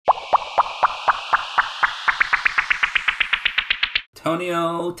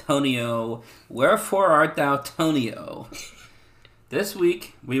Tonio, Tonio, wherefore art thou Tonio? This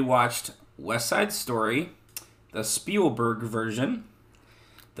week we watched West Side Story, the Spielberg version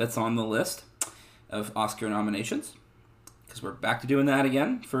that's on the list of Oscar nominations. Because we're back to doing that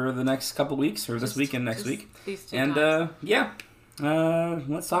again for the next couple weeks, or this week and next week. These two and times.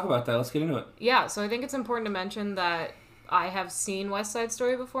 Let's talk about that. Let's get into it. Yeah, so I think it's important to mention that I have seen West Side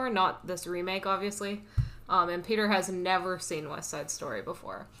Story before, not this remake, obviously. And Peter has never seen West Side Story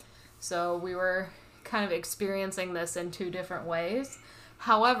before. So we were kind of experiencing this in two different ways.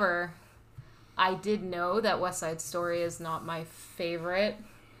 However, I did know that West Side Story is not my favorite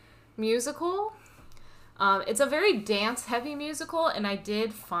musical. It's a very dance-heavy musical, and I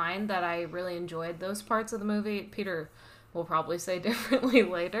did find that I really enjoyed those parts of the movie. Peter will probably say differently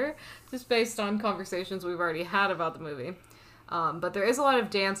later, just based on conversations we've already had about the movie. But there is a lot of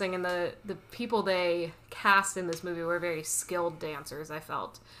dancing, and the people they cast in this movie were very skilled dancers, I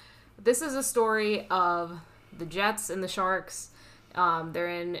felt. This is a story of the Jets and the Sharks. They're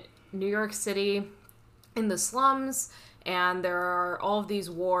in New York City, in the slums, and there are all of these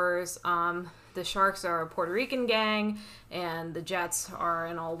wars. The Sharks are a Puerto Rican gang, and the Jets are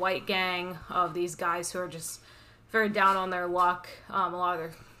an all-white gang of these guys who are just very down on their luck. A lot of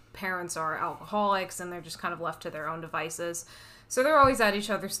their parents are alcoholics, and they're just kind of left to their own devices. So they're always at each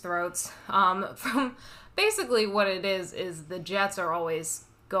other's throats. From basically what it is the Jets are always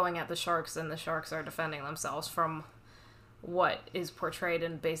going at the Sharks, and the Sharks are defending themselves from what is portrayed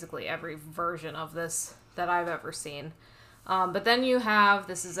in basically every version of this that I've ever seen. But then you have,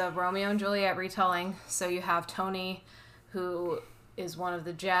 this is a Romeo and Juliet retelling, so you have Tony, who is one of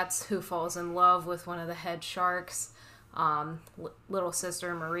the Jets, who falls in love with one of the head Sharks, little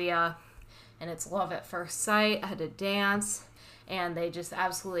sister Maria, and it's love at first sight at a dance, and they just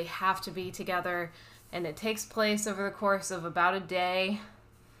absolutely have to be together, and it takes place over the course of about a day,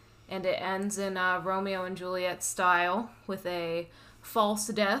 and it ends in Romeo and Juliet style, with a false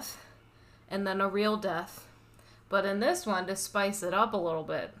death, and then a real death. But in this one, to spice it up a little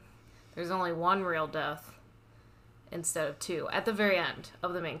bit, there's only one real death instead of two at the very end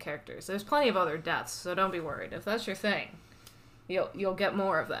of the main characters. There's plenty of other deaths, so don't be worried. If that's your thing, you'll get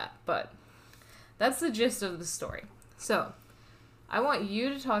more of that. But that's the gist of the story. So I want you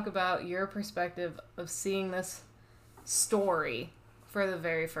to talk about your perspective of seeing this story for the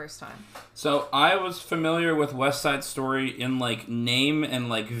very first time. So I was familiar with West Side Story in name and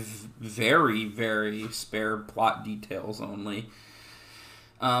very, very spare plot details only.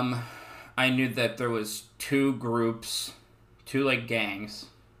 I knew that there was two groups, two gangs.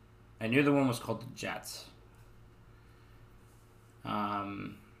 I knew the one was called the Jets.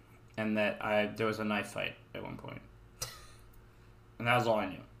 And that there was a knife fight at one point. And that was all I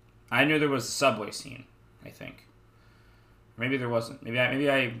knew. I knew there was a subway scene, I think. Maybe there wasn't.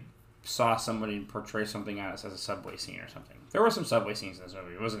 Maybe I saw somebody portray something as a subway scene or something. There were some subway scenes in this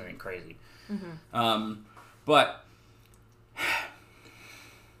movie. It wasn't anything crazy. Mm-hmm. But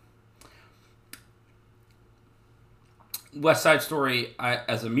West Side Story,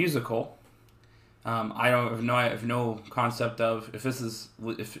 as a musical, I have no concept of if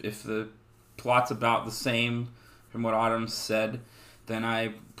the plot's about the same from what Autumn said, then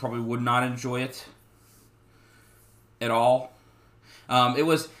I probably would not enjoy it at all.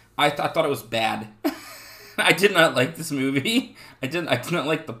 I thought it was bad. I did not like this movie. I did not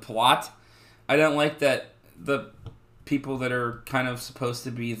like the plot. I don't like that the people that are kind of supposed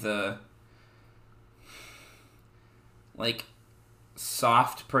to be the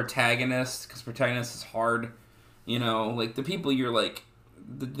soft protagonist, because protagonist is hard, the people you're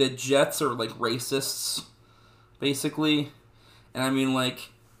the Jets are racists, basically. And I mean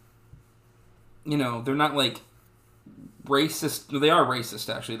they're not racist. They are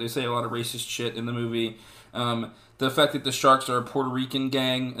racist, actually. They say a lot of racist shit in the movie. The fact that the Sharks are a Puerto Rican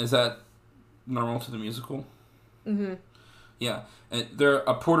gang, is that normal to the musical? Mm-hmm. Yeah. And they're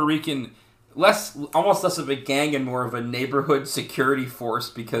a Puerto Rican, almost less of a gang and more of a neighborhood security force,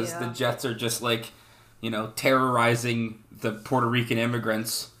 because the Jets are just terrorizing the Puerto Rican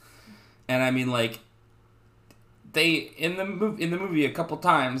immigrants. And I mean they in the movie a couple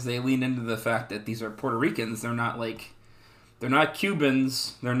times they lean into the fact that these are Puerto Ricans. They're not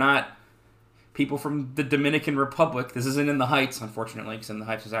Cubans. They're not people from the Dominican Republic. This isn't In the Heights, unfortunately, because In the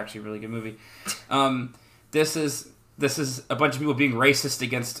Heights was actually a really good movie. This is a bunch of people being racist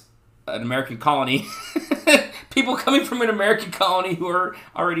against an American colony. People coming from an American colony who are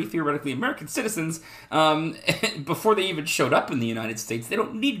already theoretically American citizens before they even showed up in the United States. They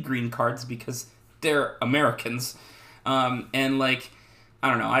don't need green cards because they're Americans. And I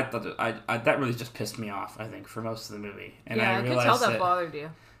don't know. I thought that really just pissed me off. I think for most of the movie, and Yeah, I could tell that bothered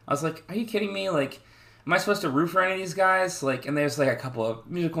you. I was like, "Are you kidding me? Like, am I supposed to root for any of these guys?" Like, and there's like a couple of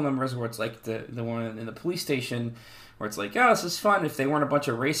musical numbers where it's like the one in the police station, where it's like, "Oh, this is fun." If they weren't a bunch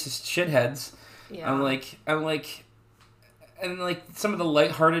of racist shitheads, Yeah. I'm like, and like some of the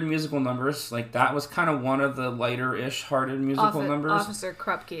lighthearted musical numbers, like that was kind of one of the lighter-ish hearted musical numbers. Officer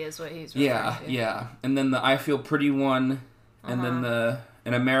Krupke is what he's referring to. Yeah. And then the I Feel Pretty one, and then the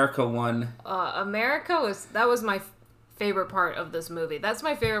An America one. America was my favorite part of this movie. That's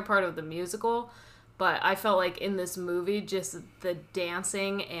my favorite part of the musical, but I felt like in this movie, just the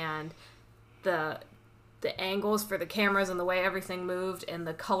dancing and the angles for the cameras and the way everything moved and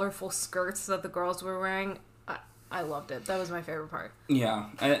the colorful skirts that the girls were wearing, I loved it. That was my favorite part. Yeah,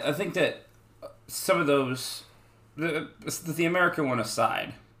 I think that some of those, the American one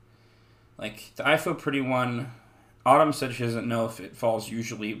aside, like the I Feel Pretty one, Autumn said she doesn't know if it falls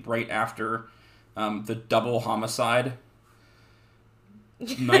usually right after the double homicide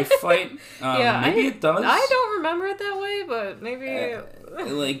knife fight. Maybe it does. I don't remember it that way, but maybe.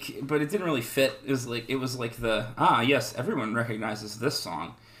 But it didn't really fit. It was like the yes, everyone recognizes this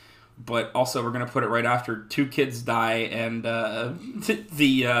song. But also, we're gonna put it right after two kids die, and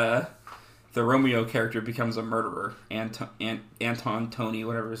the Romeo character becomes a murderer. Anton Tony,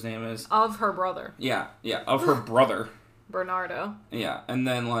 whatever his name is, of her brother. Yeah, of her brother, Bernardo. Yeah, and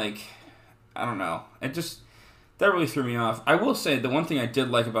then I don't know, that really threw me off. I will say the one thing I did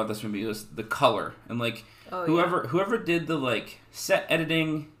like about this movie was the color, and whoever did the set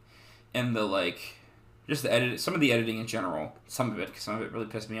editing, and the just the edit, some of the editing in general, some of it really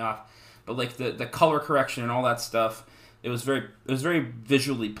pissed me off. But the color correction and all that stuff, it was very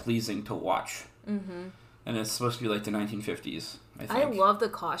visually pleasing to watch. Mm-hmm. And it's supposed to be the 1950s, I think. I love the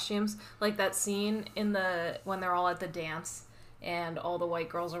costumes, like that scene when they're all at the dance, and all the white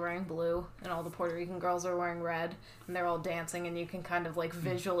girls are wearing blue, and all the Puerto Rican girls are wearing red, and they're all dancing, and you can kind of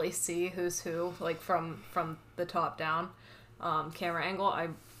visually see who's who, from the top down camera angle. I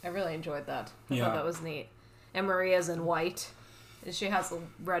really enjoyed that. I thought that was neat. And Maria's in white. She has a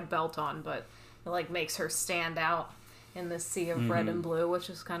red belt on, but it makes her stand out in this sea of red and blue, which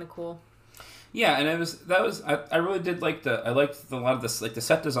is kind of cool. Yeah, and I really did I liked a lot of this, the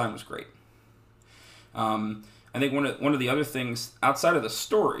set design was great. I think one of the other things outside of the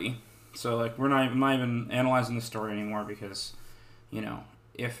story, so I'm not even analyzing the story anymore because,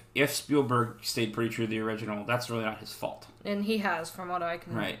 if Spielberg stayed pretty true to the original, that's really not his fault. And he has, from what I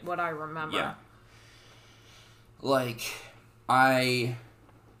remember. Yeah. I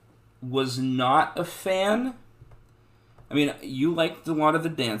was not a fan. I mean, you liked a lot of the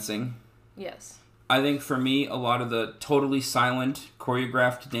dancing. Yes. I think for me, a lot of the totally silent,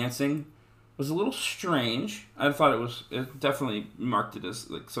 choreographed dancing was a little strange. I thought it definitely marked it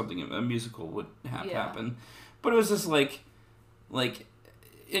as something a musical would have happen. But it was just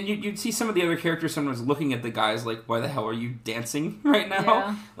and you'd see some of the other characters, someone was looking at the guys why the hell are you dancing right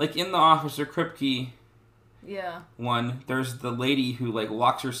now? Yeah. In the Officer Krupke one, there's the lady who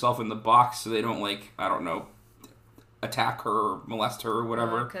locks herself in the box so they don't I don't know, attack her or molest her or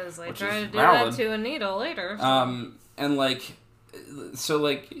whatever. Because they try to do that to Anita later. So. And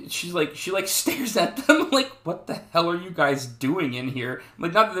she stares at them what the hell are you guys doing in here?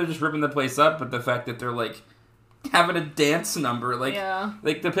 Not that they're just ripping the place up, but the fact that they're having a dance number, the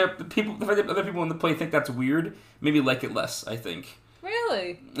other people in the play think that's weird. Maybe like it less, I think.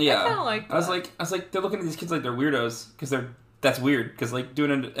 Really? Yeah. I kind of like that. I was like, they're looking at these kids like they're weirdos because that's weird because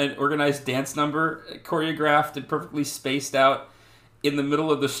doing an organized dance number, choreographed and perfectly spaced out in the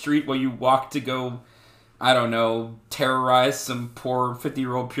middle of the street while you walk to go, I don't know, terrorize some poor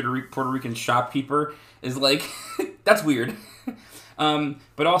 50-year-old Puerto Rican shopkeeper is that's weird.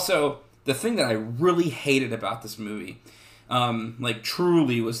 But also the thing that I really hated about this movie,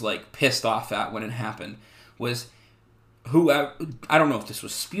 truly was pissed off at when it happened, was I don't know if this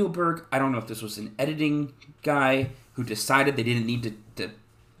was Spielberg, I don't know if this was an editing guy who decided they didn't need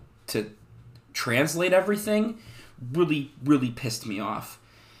to translate everything. Really, really pissed me off.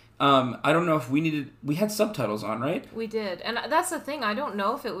 I don't know if we had subtitles on, right? We did. And that's the thing, I don't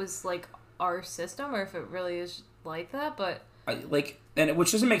know if it was our system or if it really is like that, but which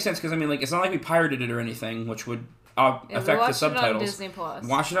doesn't make sense because it's not like we pirated it or anything, which would affect the subtitles.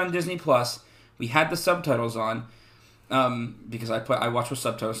 Watch it on Disney Plus. We had the subtitles on because I watch with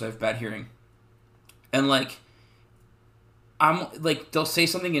subtitles, so I have bad hearing. And I'm they'll say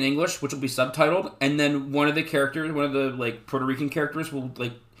something in English, which will be subtitled, and then one of the Puerto Rican characters will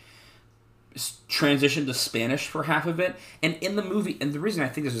transition to Spanish for half of it. And in the movie, and the reason I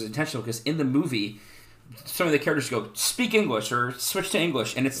think this was intentional because in the movie, some of the characters go, speak English or switch to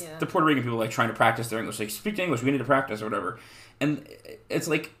English, and it's the Puerto Rican people like trying to practice their English, like speak to English, we need to practice or whatever, and it's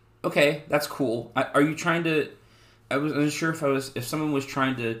like, okay, that's cool. Are you trying to? I was unsure if someone was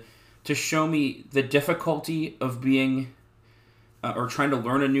trying to show me the difficulty of being. Or trying to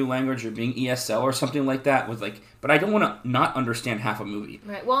learn a new language or being ESL or something like that with like, but I don't want to not understand half a movie.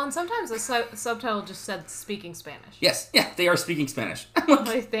 Right. Well, and sometimes the subtitle just said speaking Spanish. Yes. Yeah, they are speaking Spanish. I'm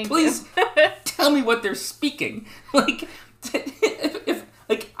like, please tell me what they're speaking. Like, if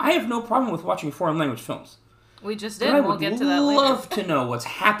like I have no problem with watching foreign language films. We just did. We'll get to that later. I would love to know what's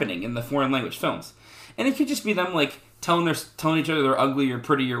happening in the foreign language films, and it could just be them like telling each other they're ugly or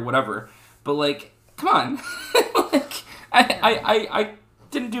pretty or whatever. But like, come on, like. I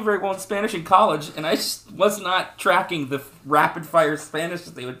didn't do very well in Spanish in college, and I just was not tracking the rapid-fire Spanish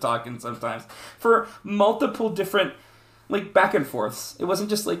that they would talk in sometimes for multiple different, like, back and forths. It wasn't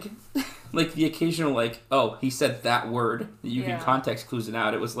just, like the occasional, like, oh, he said that word. You can context clues it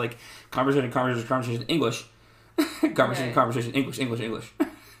out. It was, like, conversation, English. Conversation, English.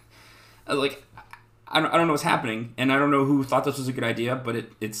 Like, I don't know what's happening, and I don't know who thought this was a good idea, but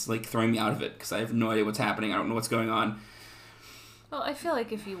it's, like, throwing me out of it, because I have no idea what's happening. I don't know what's going on. Well, I feel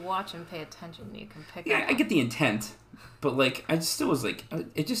like if you watch and pay attention, you can pick up. Yeah, I get the intent, but like I still was like,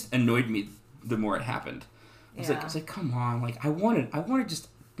 it just annoyed me the more it happened. I was like, come on, like I wanted just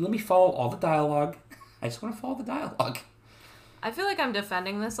let me follow all the dialogue. I just want to follow the dialogue. I feel like I'm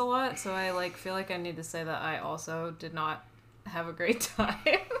defending this a lot, so I like feel like I need to say that I also did not have a great time.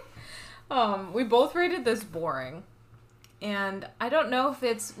 We both rated this boring, and I don't know if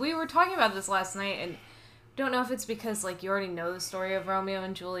it's. We were talking about this last night, and. Don't know if it's because like you already know the story of Romeo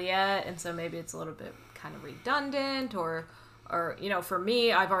and Juliet, and so maybe it's a little bit kind of redundant, or you know, for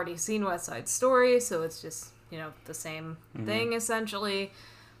me, I've already seen West Side Story, so it's just, you know, the same thing essentially.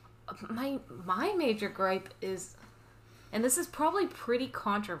 My major gripe is, and this is probably pretty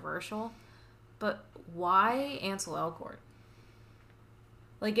controversial, but why Ansel Elgort?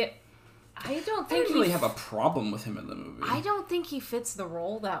 Like I don't think I really have a problem with him in the movie. I don't think he fits the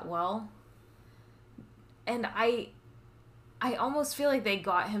role that well. And I almost feel like they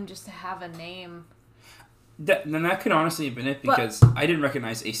got him just to have a name. That could honestly have been it, because I didn't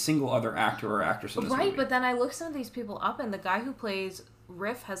recognize a single other actor or actress in this movie. Right, but then I looked some of these people up, and the guy who plays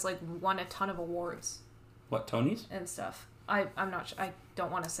Riff has like won a ton of awards. What, Tonys? And stuff. I'm not sure. I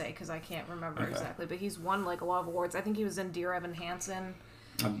don't want to say because I can't remember exactly, but he's won like a lot of awards. I think he was in Dear Evan Hansen,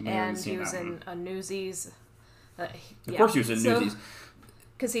 and he was in Newsies. Of course he was in Newsies.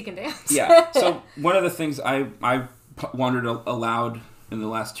 Because he can dance. Yeah. So one of the things I wondered aloud in the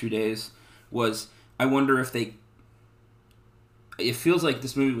last 2 days was, I wonder if it feels like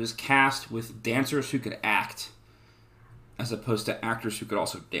this movie was cast with dancers who could act as opposed to actors who could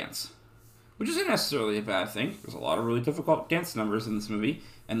also dance. Which isn't necessarily a bad thing. There's a lot of really difficult dance numbers in this movie,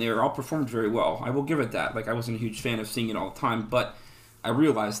 and they are all performed very well. I will give it that. Like, I wasn't a huge fan of seeing it all the time, but I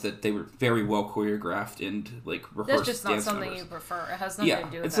realized that they were very well choreographed and like rehearsed. That's just not dance something numbers. you prefer. It has nothing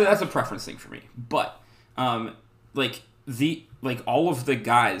to do with that. that. That's a preference thing for me. But like all of the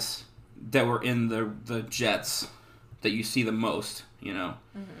guys that were in the jets that you see the most, you know,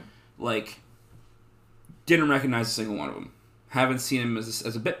 like didn't recognize a single one of them. Haven't seen him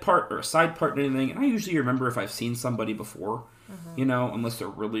as a bit part or a side part in anything. And I usually remember if I've seen somebody before, you know, unless they're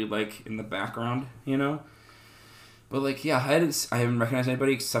really like in the background, you know. But, like, yeah, I haven't recognized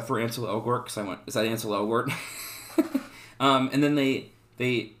anybody except for Ansel Elgort, because I went, is that Ansel Elgort? And then I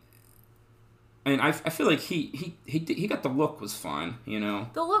mean, I feel like he got the look was fine, you know?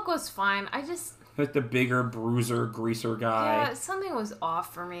 The look was fine. I just... Like the bigger, bruiser, greaser guy. Yeah, something was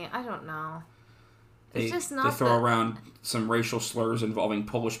off for me. I don't know. It's just not They throw around some racial slurs involving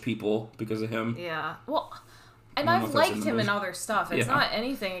Polish people because of him. Yeah. Well... And I've liked him in other stuff. It's not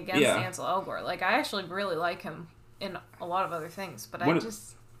anything against Ansel Elgort. Like, I actually really like him in a lot of other things, but one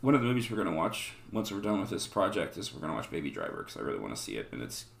of the movies we're going to watch once we're done with this project is we're going to watch Baby Driver, because I really want to see it, and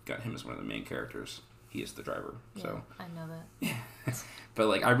it's got him as one of the main characters. He is the driver. Yeah, so I know that. Yeah. But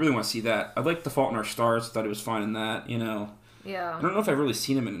like, I really want to see that. I like The Fault in Our Stars. Thought he was fine in that, you know. Yeah. I don't know if I've really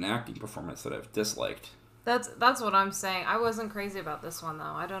seen him in an acting performance that I've disliked. That's what I'm saying. I wasn't crazy about this one, though.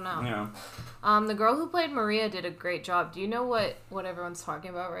 I don't know. Yeah. The girl who played Maria did a great job. Do you know what everyone's talking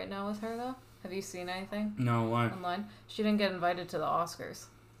about right now with her, though? Have you seen anything? No, why? Online? She didn't get invited to the Oscars.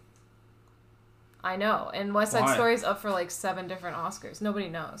 I know. And West Side Why? Story's up for like 7 different Oscars. Nobody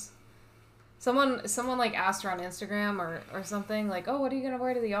knows. Someone like asked her on Instagram or something like, oh, what are you gonna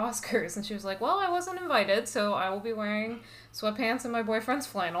wear to the Oscars? And she was like, well, I wasn't invited, so I will be wearing sweatpants and my boyfriend's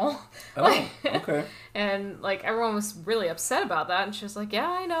flannel. Oh, okay. And like everyone was really upset about that, and she was like, yeah,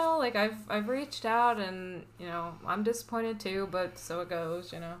 I know, like I've reached out, and you know I'm disappointed too, but so it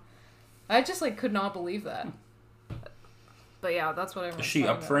goes, you know. I just like could not believe that. But yeah, that's what everyone's Is she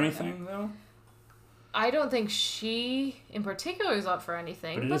up for right anything now. though? I don't think she, in particular, is up for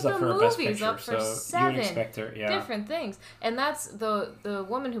anything. But it but is the up for a Best movie's Picture, up for so you would 7 expect her, yeah. different things. And that's the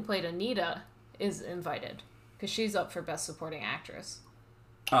woman who played Anita is invited. Because she's up for Best Supporting Actress.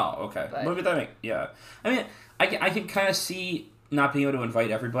 Oh, okay. But that yeah. I mean, I can kind of see not being able to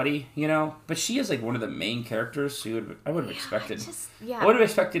invite everybody, you know? But she is like one of the main characters, so I would have expected. I would have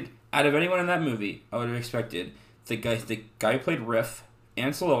expected, out of anyone in that movie, I would have expected the guy who played Riff,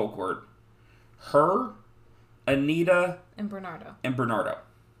 Ansel Elgort, her, Anita, and Bernardo.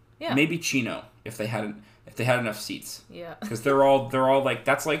 Yeah. Maybe Chino if they had enough seats. Yeah. Because they're all like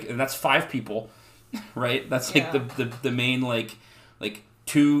that's 5 people, right? That's like the main like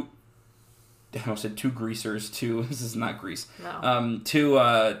 2. I almost said 2 greasers. 2. This is not grease. No.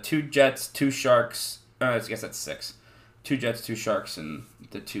 2 jets, 2 sharks. I guess that's 6. 2 jets, 2 sharks, and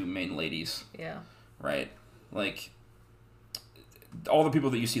the 2 main ladies. Yeah. Right. Like all the people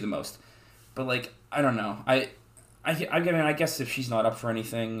that you see the most. But like I don't know. I mean, I guess if she's not up for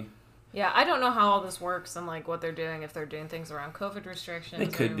anything. Yeah, I don't know how all this works and like what they're doing, if they're doing things around COVID restrictions.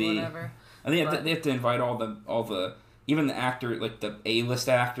 It could be whatever. I think they have to invite all the even the actor, like the A-list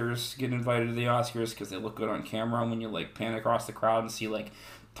actors get invited to the Oscars because they look good on camera. When you like pan across the crowd and see like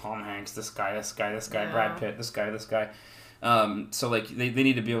Tom Hanks, this guy, Yeah. Brad Pitt, this guy. So like they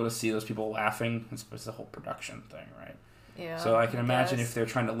need to be able to see those people laughing. It's the whole production thing, right? Yeah. So I can imagine if they're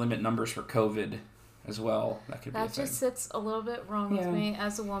trying to limit numbers for COVID as well, that could be a thing. That just sits a little bit wrong with me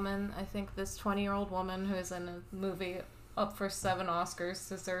as a woman. I think this 20-year-old woman who is in a movie up for 7 Oscars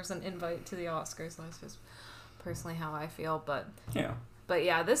deserves an invite to the Oscars. That's just personally how I feel, but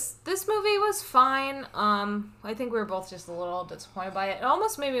yeah, this movie was fine. I think we were both just a little disappointed by it. It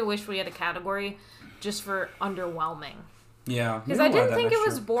almost made me wish we had a category just for underwhelming. Yeah, because I didn't think it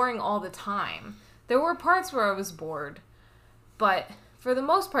was boring all the time. There were parts where I was bored, but for the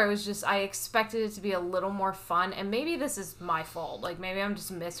most part, it was just I expected it to be a little more fun, and maybe this is my fault. Like, maybe I'm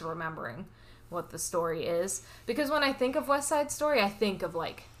just misremembering what the story is. Because when I think of West Side Story, I think of,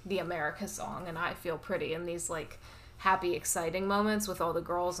 like, the America song, and I Feel Pretty, and these, like, happy, exciting moments with all the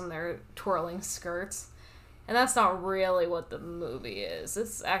girls in their twirling skirts. And that's not really what the movie is.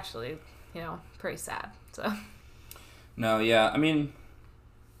 It's actually, you know, pretty sad, so... No, yeah, I mean...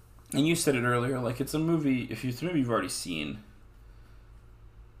 And you said it earlier, like, it's a movie... If it's a movie you've already seen...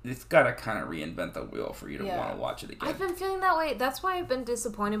 It's got to kind of reinvent the wheel for you to want to watch it again. I've been feeling that way. That's why I've been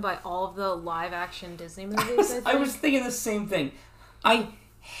disappointed by all of the live-action Disney movies, I was thinking the same thing. I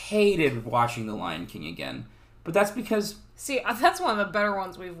hated watching The Lion King again. But that's because... See, that's one of the better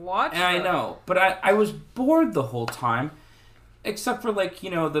ones we've watched. And I know. But I was bored the whole time. Except for, like, you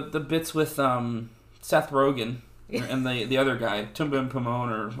know, the bits with Seth Rogen and the other guy. Pumbaa and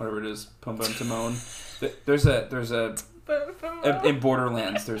Timon, or whatever it is. Pumbaa and Timon. There's a in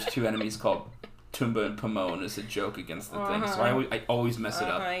Borderlands, there's 2 enemies called Pumbaa and Timon as a joke against the thing. So I always mess it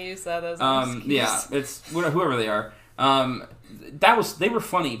up. I use that as an excuse. Yeah, it's whoever they are. They were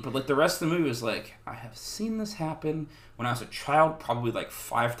funny, but like the rest of the movie was like, I have seen this happen when I was a child, probably like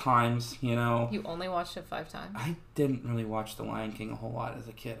 5 times. You know. You only watched it 5 times. I didn't really watch The Lion King a whole lot as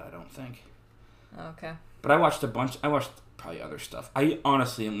a kid. I don't think. Okay. But I watched a bunch. I watched probably other stuff. I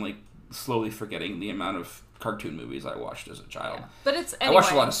honestly am like slowly forgetting the amount of cartoon movies I watched as a child. Yeah. But it's anyway, I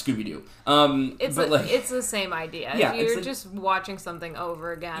watched a lot of Scooby-Doo. It's the same idea. Yeah, you're just watching something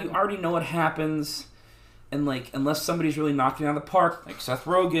over again. You already know what happens, and like unless somebody's really knocking it out of the park, like Seth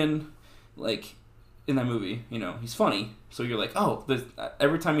Rogen, like in that movie, you know, he's funny. So you're like, oh,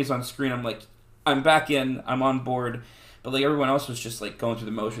 every time he's on screen, I'm like, I'm back in, I'm on board. But like everyone else was just like going through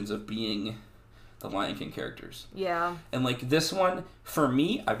the motions of being the Lion King characters. Yeah. And like this one, for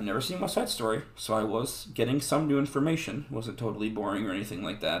me, I've never seen West Side Story, so I was getting some new information. It wasn't totally boring or anything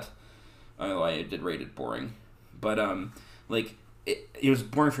like that. Although I did rate it boring. But like it was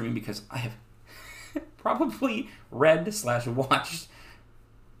boring for me because I have probably read/watched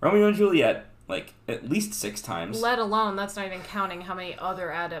Romeo and Juliet like at least 6 times. Let alone, that's not even counting how many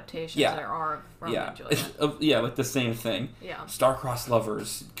other adaptations there are of Romeo and Juliet. Yeah, like the same thing. Yeah. Star-crossed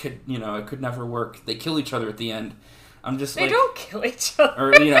lovers it could never work. They kill each other at the end. I'm just they don't kill each other.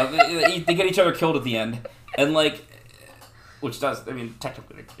 Or they get each other killed at the end, and like which does, I mean,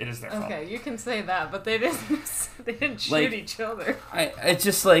 technically it is their fault. Okay, you can say that, but they didn't shoot Like, each other. It's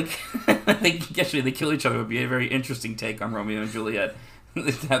just like, actually they kill each other would be a very interesting take on Romeo and Juliet.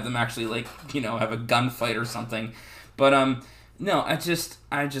 To have them actually, like, you know, have a gunfight or something. But, no,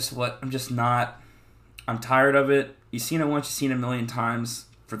 I'm tired of it. You've seen it once, you've seen it a million times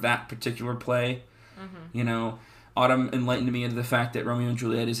for that particular play. Mm-hmm. You know, Autumn enlightened me into the fact that Romeo and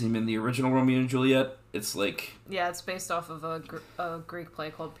Juliet isn't even the original Romeo and Juliet. It's like... Yeah, it's based off of a Greek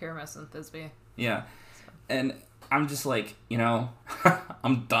play called Pyramus and Thisbe. Yeah. So. And I'm just like, you know,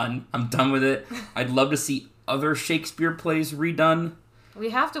 I'm done. I'm done with it. I'd love to see other Shakespeare plays redone.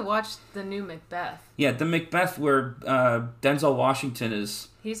 We have to watch the new Macbeth. Yeah, the Macbeth where Denzel Washington is...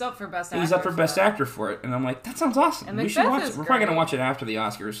 He's up for Best Actor. He's up for Best Actor for it. And I'm like, that sounds awesome. And we should watch it. We're probably going great. to watch it after the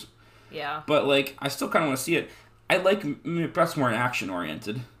Oscars. Yeah. But, like, I still kind of want to see it. I like Macbeth's more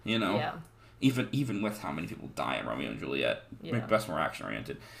action-oriented, you know? Yeah. Even with how many people die in Romeo and Juliet. Yeah. Macbeth's more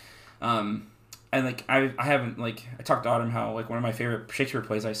action-oriented. And, like, I haven't, like... I talked to Autumn how, like, one of my favorite Shakespeare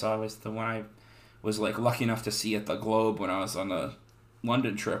plays I saw was the one I was, like, lucky enough to see at the Globe when I was on the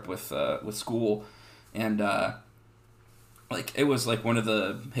London trip with school. And, like, it was, like, one of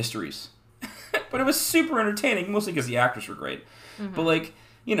the histories. But it was super entertaining, mostly because the actors were great. Mm-hmm. But, like...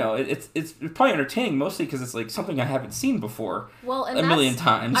 You know, it's probably entertaining mostly because it's like something I haven't seen before a million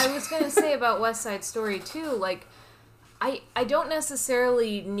times. I was going to say about West Side Story too, like, I don't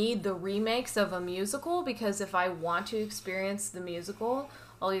necessarily need the remakes of a musical because if I want to experience the musical,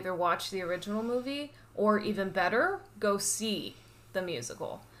 I'll either watch the original movie or even better, go see the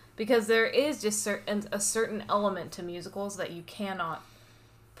musical. Because there is just a certain element to musicals that you cannot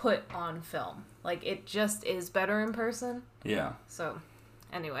put on film. Like, it just is better in person. Yeah. So...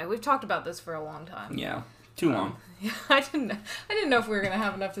 Anyway, we've talked about this for a long time. Yeah, too long. Yeah, I didn't know if we were going to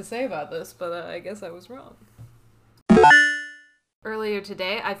have enough to say about this, but I guess I was wrong. Earlier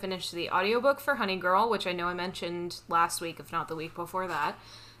today, I finished the audiobook for Honey Girl, which I know I mentioned last week, if not the week before that.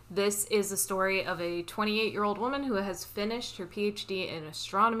 This is the story of a 28-year-old woman who has finished her PhD in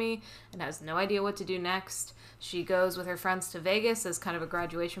astronomy and has no idea what to do next. She goes with her friends to Vegas as kind of a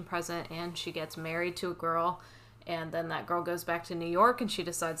graduation present, and she gets married to a girl. And then that girl goes back to New York, and she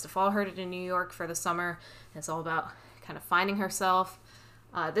decides to follow her to New York for the summer. It's all about kind of finding herself.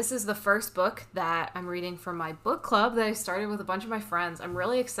 This is the first book that I'm reading for my book club that I started with a bunch of my friends. I'm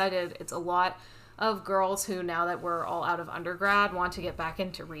really excited. It's a lot of girls who, now that we're all out of undergrad, want to get back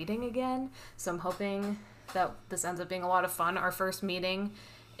into reading again. So I'm hoping that this ends up being a lot of fun. Our first meeting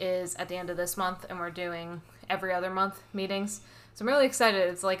is at the end of this month, and we're doing every other month meetings. So I'm really excited.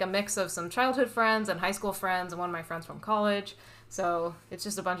 It's like a mix of some childhood friends and high school friends and one of my friends from college. So it's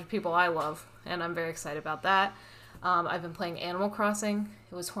just a bunch of people I love, and I'm very excited about that. I've been playing Animal Crossing.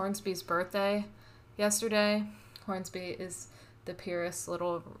 It was Hornsby's birthday yesterday. Hornsby is the purest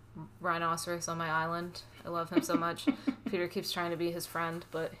little rhinoceros on my island. I love him so much. Peter keeps trying to be his friend,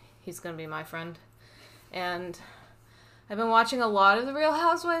 but he's going to be my friend. And I've been watching a lot of The Real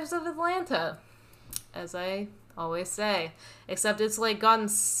Housewives of Atlanta, as I always say, except it's like gotten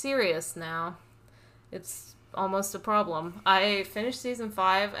serious now. It's almost a problem. I finished season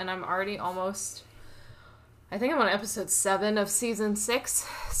 5 and I'm already almost, I think I'm on episode 7 of season 6,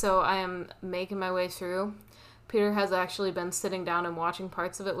 so I am making my way through. Peter has actually been sitting down and watching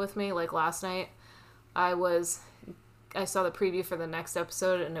parts of it with me. Like last night I saw the preview for the next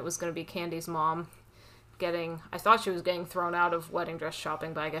episode, and it was going to be Candy's mom I thought she was getting thrown out of wedding dress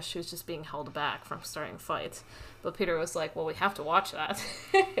shopping, but I guess she was just being held back from starting fights. But Peter was like, well, we have to watch that.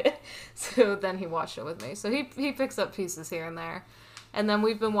 So then he watched it with me. So he picks up pieces here and there. And then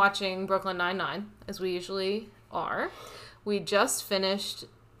we've been watching Brooklyn Nine-Nine, as we usually are. We just finished,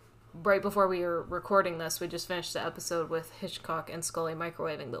 right before we were recording this, we just finished the episode with Hitchcock and Scully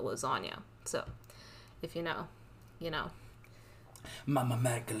microwaving the lasagna. So, if you know, you know. Mama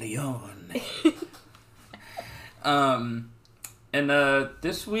Maglione.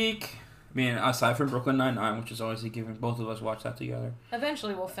 This week, I mean, aside from Brooklyn Nine-Nine, which is always a given, both of us watch that together.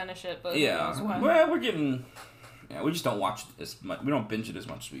 Eventually we'll finish it, but yeah. Well, we just don't watch it as much. We don't binge it as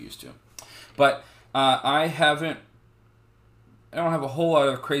much as we used to. But I don't have a whole lot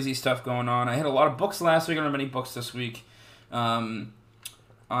of crazy stuff going on. I had a lot of books last week. I don't have any books this week. I've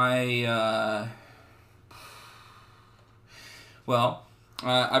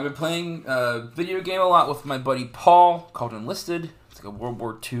been playing a video game a lot with my buddy Paul called Enlisted. It's like a World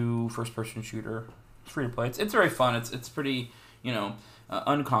War II first-person shooter. It's free to play. It's very fun. It's pretty,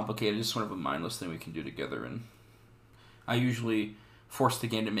 uncomplicated. It's sort of a mindless thing we can do together. And I usually force the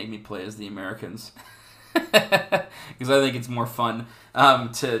game to make me play as the Americans. Because I think it's more fun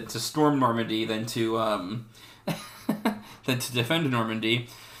to storm Normandy than to to defend Normandy.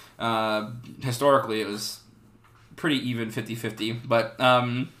 Historically, it was pretty even 50-50. But,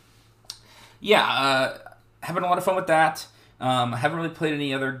 having a lot of fun with that. I haven't really played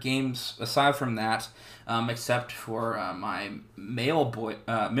any other games aside from that, except for my mail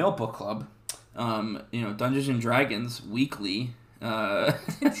book club. Dungeons and Dragons weekly. Did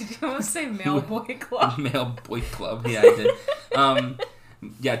you almost say Mail Boy Club? Mail Boy Club, yeah, I did.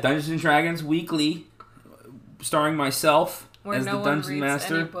 Dungeons and Dragons weekly, starring myself as the Dungeon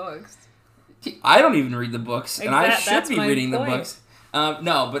Master. Any books. I don't even read the books, and I should be reading the books.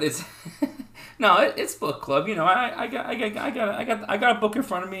 No, but it's it's book club. I got a book in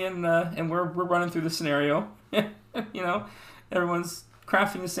front of me, and we're running through the scenario. Everyone's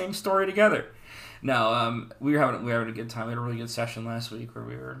crafting the same story together. No, we were having a good time. We had a really good session last week where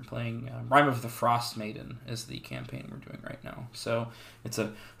we were playing Rime of the Frost Maiden is the campaign we're doing right now. So it's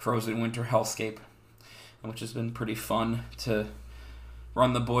a frozen winter hellscape, which has been pretty fun to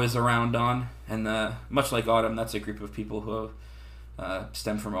run the boys around on. And much like Autumn, that's a group of people who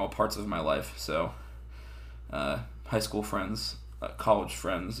stem from all parts of my life. So high school friends, college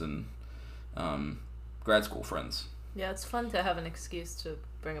friends, and grad school friends. Yeah, it's fun to have an excuse to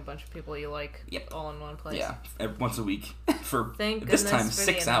bring a bunch of people you like all in one place. Yeah, once a week for Thank this goodness time for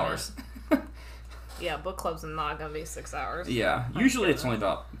 6 hours. Yeah, book club's not gonna be 6 hours. Yeah, usually it's only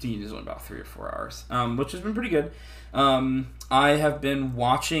about 3 or 4 hours, which has been pretty good. I have been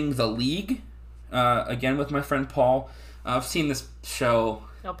watching The League again with my friend Paul. I've seen this show.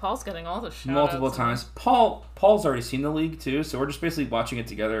 No, Paul's getting all the shout multiple outs times. Paul's already seen The League too, so we're just basically watching it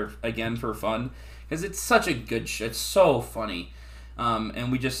together again for fun because it's such a good show. It's so funny,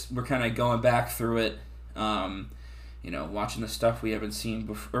 and we're kind of going back through it. Watching the stuff we haven't seen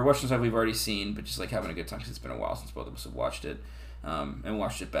before, or watching stuff we've already seen, but just like having a good time because it's been a while since both of us have watched it, and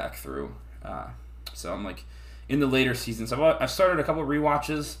watched it back through. So I'm like in the later seasons. I've started a couple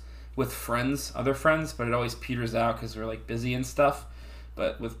rewatches with other friends, but it always peters out because we're like busy and stuff.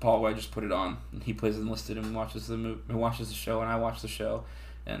 But with Paul, I just put it on, and he plays Enlisted and watches the show, and I watch the show,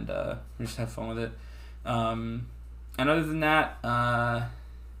 and we just have fun with it. And other than that,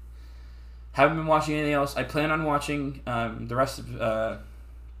 haven't been watching anything else. I plan on watching the rest of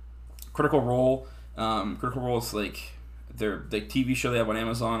Critical Role. Critical Role is like their TV show they have on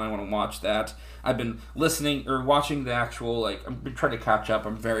Amazon. I want to watch that. I've been listening or watching the actual I've been trying to catch up.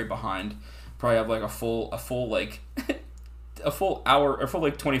 I'm very behind. Probably have like a full hour or full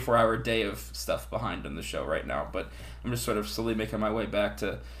 24-hour day of stuff behind on the show right now. But I'm just sort of slowly making my way back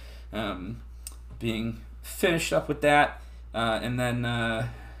to being finished up with that. And then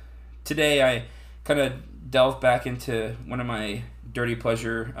today I kind of delved back into one of my dirty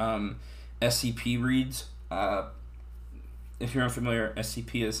pleasure SCP reads. If you're unfamiliar,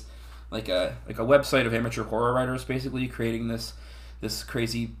 SCP is like a website of amateur horror writers, basically creating this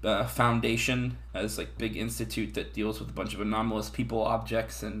crazy foundation as like big institute that deals with a bunch of anomalous people,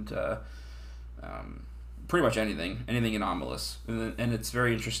 objects, and pretty much anything anomalous, and it's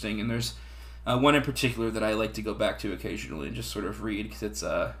very interesting. And there's one in particular that I like to go back to occasionally and just sort of read because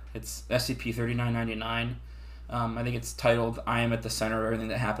it's SCP-3999. I think it's titled "I am at the center of everything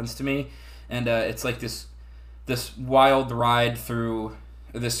that happens to me," and it's like this wild ride through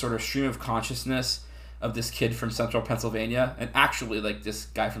this sort of stream of consciousness of this kid from Central Pennsylvania, and actually like this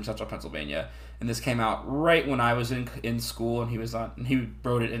guy from Central Pennsylvania. And this came out right when I was in school, and he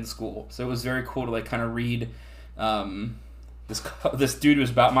wrote it in school. So it was very cool to like kind of read this dude who was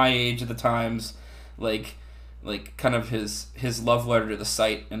about my age at the times, like kind of his love letter to the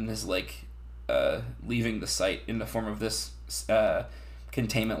site, and his leaving the site in the form of this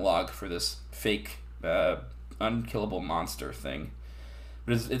containment log for this fake unkillable monster thing.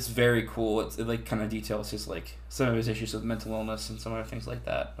 But it's very cool. It like kind of details his some of his issues with mental illness and some other things like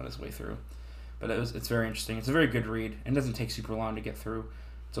that on his way through. But it's very interesting. It's a very good read, and it doesn't take super long to get through.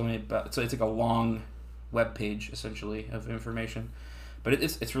 It's only it's like a long web page essentially of information, but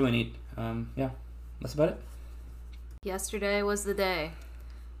it's really neat. That's about it. Yesterday was the day.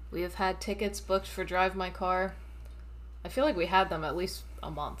 We have had tickets booked for Drive My Car. I feel like we had them at least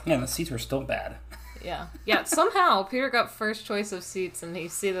a month. Yeah, and the seats were still bad. Yeah. Somehow Peter got first choice of seats, and he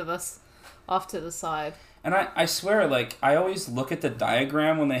seated us off to the side. And I swear, I always look at the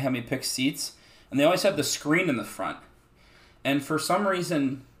diagram when they have me pick seats, and they always have the screen in the front. And for some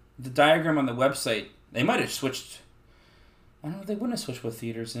reason, the diagram on the website, they might have switched. I don't know. They wouldn't have switched with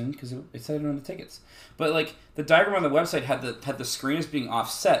theaters in because it said it on the tickets. But the diagram on the website had the screen as being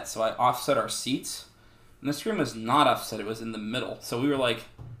offset, so I offset our seats, and the screen was not offset. It was in the middle, so we were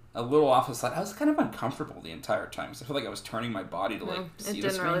a little off the side. I was kind of uncomfortable the entire time, so I felt like I was turning my body to see the screen. It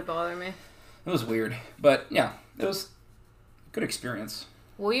didn't really bother me. It was weird, but yeah, it was good experience.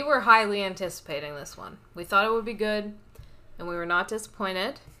 We were highly anticipating this one. We thought it would be good, and we were not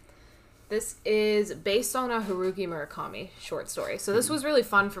disappointed. This is based on a Haruki Murakami short story. So this was really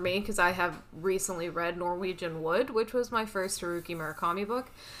fun for me because I have recently read Norwegian Wood, which was my first Haruki Murakami book.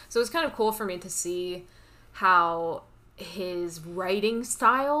 So it was kind of cool for me to see how his writing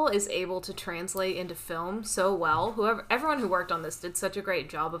style is able to translate into film so well. Everyone who worked on this did such a great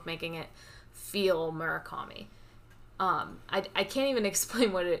job of making it feel Murakami. I can't even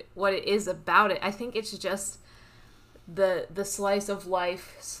explain what it is about it. I think it's just the slice of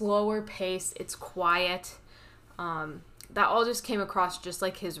life, slower pace, it's quiet. That all just came across just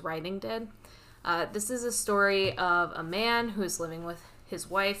like his writing did. This is a story of a man who's living with his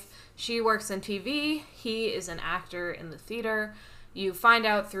wife. She works in TV. He is an actor in the theater. You find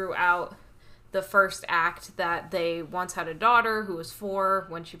out throughout the first act that they once had a daughter who was 4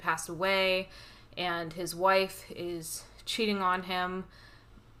 when she passed away, and his wife is cheating on him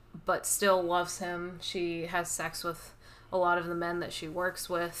but still loves him. She has sex with a lot of the men that she works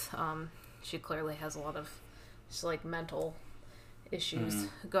with. She clearly has a lot of just like mental issues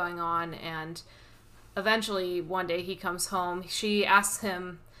going on, and eventually one day he comes home. She asks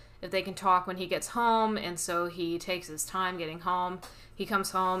him if they can talk when he gets home, and so he takes his time getting home. He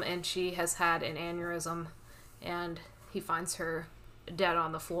comes home and she has had an aneurysm, and he finds her dead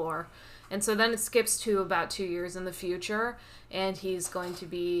on the floor. And so then it skips to about 2 years in the future, and he's going to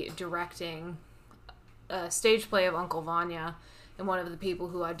be directing a stage play of Uncle Vanya, and one of the people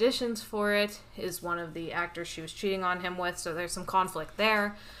who auditions for it is one of the actors she was cheating on him with, so there's some conflict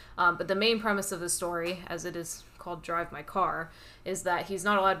there. But the main premise of the story, as it is called Drive My Car, is that he's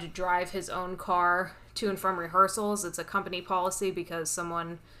not allowed to drive his own car to and from rehearsals. It's a company policy because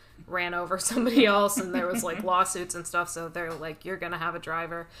someone ran over somebody else and there was like lawsuits and stuff, so they're like, you're gonna have a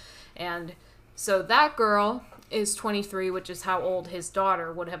driver. And so that girl is 23, which is how old his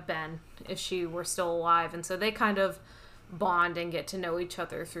daughter would have been if she were still alive. And so they kind of bond and get to know each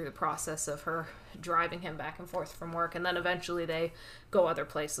other through the process of her driving him back and forth from work. And then eventually they go other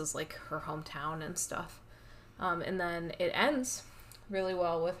places like her hometown and stuff. And then it ends really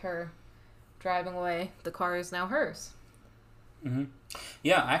well with her driving away. The car is now hers. Mm-hmm.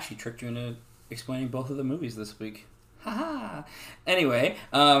 Yeah, I actually tricked you into explaining both of the movies this week. Haha. Anyway,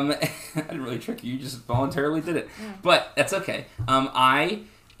 I didn't really trick you. You just voluntarily did it. Yeah. But that's okay. I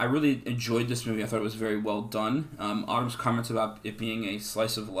really enjoyed this movie. I thought it was very well done. Autumn's comments about it being a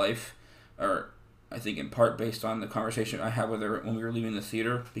slice of life are, I think, in part based on the conversation I had with her when we were leaving the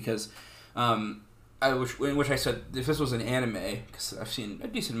theater, because in which I said if this was an anime, because I've seen a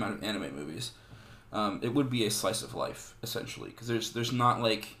decent amount of anime movies, it would be a slice of life, essentially, because there's not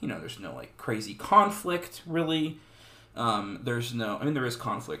like, there's no like crazy conflict, really. There is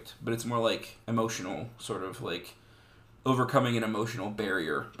conflict, but it's more like emotional, sort of like overcoming an emotional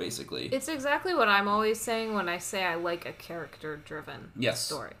barrier, basically. It's exactly what I'm always saying when I say I like a character-driven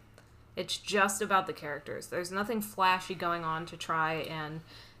story. It's just about the characters. There's nothing flashy going on to try and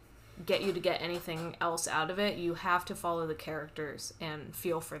get you to get anything else out of it. You have to follow the characters and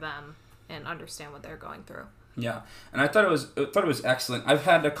feel for them and understand what they're going through. Yeah, and I thought it was excellent. I've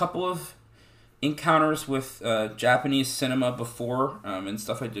had a couple of encounters with Japanese cinema before, and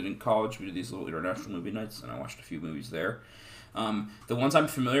stuff I did in college. We did these little international movie nights, and I watched a few movies there. The ones I'm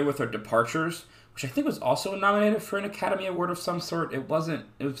familiar with are Departures, which I think was also nominated for an Academy Award of some sort. It wasn't.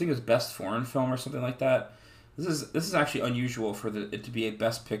 I think it was Best Foreign Film or something like that. This is actually unusual for it to be a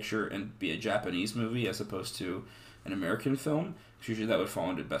Best Picture and be a Japanese movie as opposed to an American film, because usually that would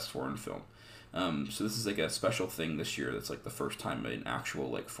fall into Best Foreign Film. So this is like a special thing this year. That's like the first time an actual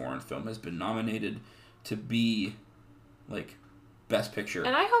like foreign film has been nominated to be like Best Picture.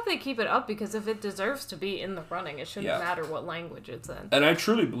 And I hope they keep it up, because if it deserves to be in the running, it shouldn't matter what language it's in. And I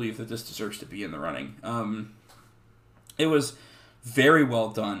truly believe that this deserves to be in the running. It was very well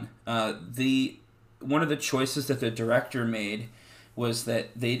done. One of the choices that the director made was that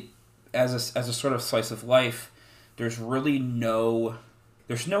they, as a sort of slice of life, there's really no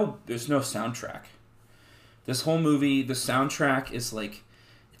soundtrack. This whole movie, the soundtrack is like,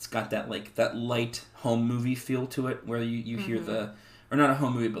 it's got that light home movie feel to it, where you hear or not a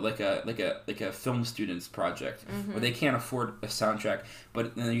home movie, but like a film student's project, where they can't afford a soundtrack,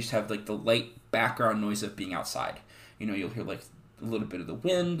 but then you just have like the light background noise of being outside. You'll hear like a little bit of the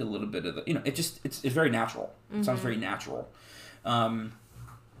wind, a little bit of the, it's very natural. It sounds very natural.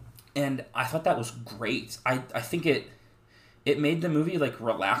 And I thought that was great. I think it made the movie like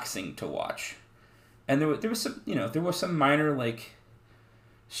relaxing to watch. And there was some minor like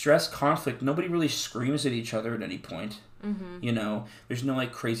stress, conflict. Nobody really screams at each other at any point. There's no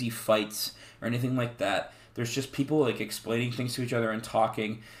like crazy fights or anything like that. there's just people like explaining things to each other and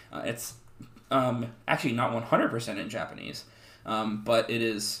talking. It's actually not 100% in Japanese, but it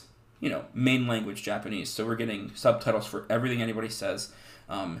is, main language Japanese. So we're getting subtitles for everything anybody says.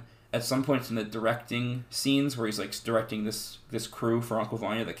 At some points in the directing scenes where he's like directing this crew for Uncle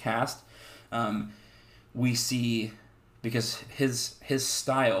Vanya, the cast, we see, because his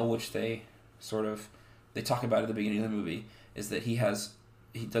style, which they talk about at the beginning of the movie, is that he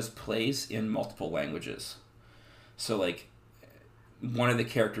does plays in multiple languages. So like one of the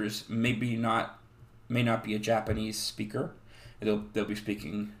characters may not be a Japanese speaker. They'll be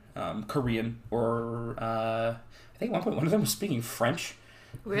speaking Korean, or I think at one point one of them was speaking French.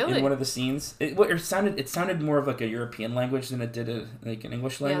 Really? In one of the scenes, it sounded more of like a European language than it did like an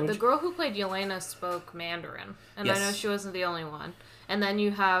English language. Yeah, the girl who played Yelena spoke Mandarin, and yes. I know she wasn't the only one. And then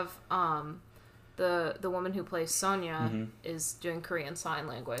you have the woman who plays Sonia is doing Korean Sign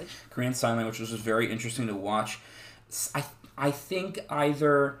Language. Korean Sign Language, which was very interesting to watch. I think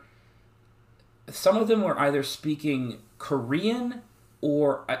either some of them were either speaking Korean,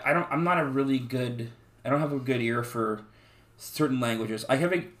 or I don't have a good ear for certain languages.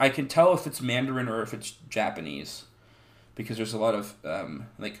 I can tell if it's Mandarin or if it's Japanese, because there's a lot of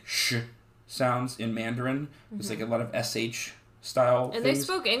like sh sounds in Mandarin. There's like a lot of sh style and things. They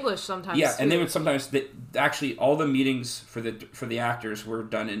spoke English sometimes. Yeah, too. and they would sometimes actually all the meetings for the actors were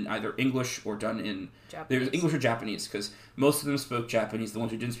done in either English or done in Japanese. There was English or Japanese, because most of them spoke Japanese. The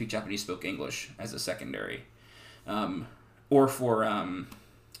ones who didn't speak Japanese spoke English as a secondary, or for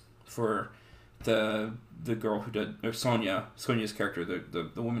the girl who did, or Sonia's character, the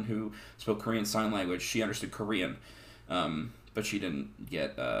woman who spoke Korean Sign Language, she understood Korean, but she didn't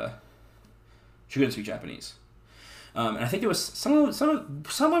speak Japanese. And I think it was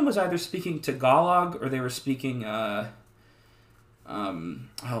someone was either speaking Tagalog or they were speaking I'm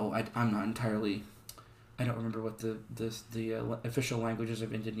not entirely, I don't remember what the official languages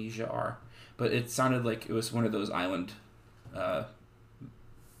of Indonesia are, but it sounded like it was one of those island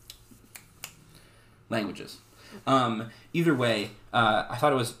languages. Either way, I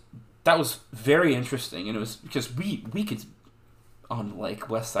thought that was very interesting, and it was because we could, on like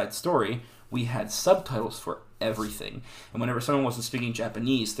West Side Story, we had subtitles for everything, and whenever someone wasn't speaking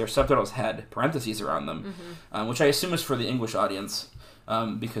Japanese, their subtitles had parentheses around them, which I assume is for the English audience,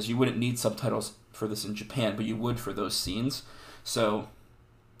 because you wouldn't need subtitles for this in Japan, but you would for those scenes. So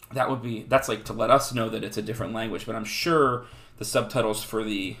that's like to let us know that it's a different language, but I'm sure the subtitles for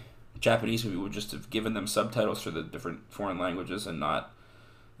the Japanese movie would just have given them subtitles for the different foreign languages and not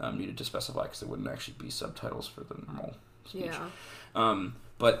needed to specify, because there wouldn't actually be subtitles for the normal speech. Yeah.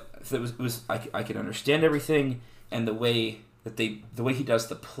 But it was I could understand everything, and the way he does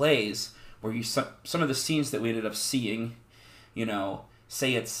the plays, where some of the scenes that we ended up seeing,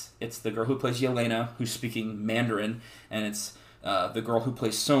 say it's the girl who plays Yelena who's speaking Mandarin, and it's the girl who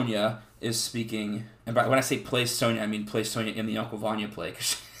plays Sonia is speaking, and when I say plays Sonia, I mean plays Sonia in the Uncle Vanya play,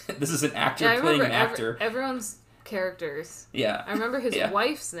 because this is an actor playing an actor. Everyone's characters. Yeah. I remember his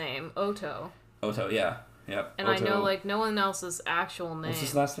wife's name, Oto. Oto, yeah. Yep. And Oto. I know no one else's actual name. What's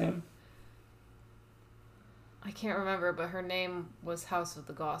his last name? I can't remember, but her name was House of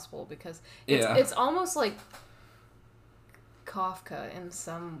the Gospel, because it's almost like Kafka in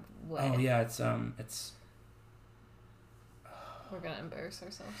some way. Oh yeah, it's we're gonna embarrass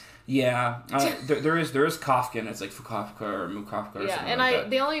ourselves. Yeah, there is Kafka, and it's like for Kafka or Mukafka or something like that.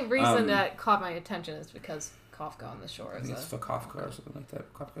 The only reason that caught my attention is because Kafka on the Shore is for Kafka or something like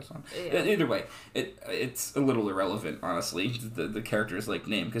that. Kafka song. Yeah. Either way, it's a little irrelevant, honestly, the character's like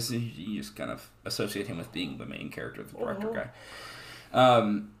name, because you just kind of associate him with being the main character, the director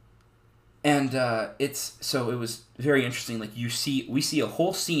guy. It was very interesting. Like we see a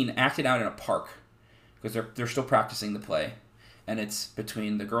whole scene acted out in a park, because they're still practicing the play, and it's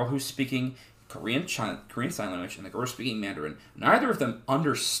between the girl who's speaking Korean Sign Language and the girl speaking Mandarin. Neither of them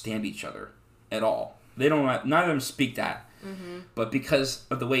understand each other at all. Neither of them speak that. Mm-hmm. But because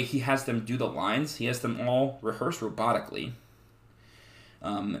of the way he has them do the lines, he has them all rehearsed robotically,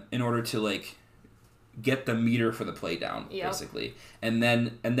 in order to like get the meter for the play down, basically. And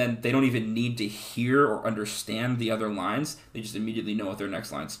then they don't even need to hear or understand the other lines. They just immediately know what their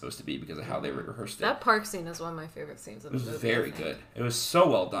next line's supposed to be because of how they rehearsed it. That park scene is one of my favorite scenes of the movie. It was very good. It was so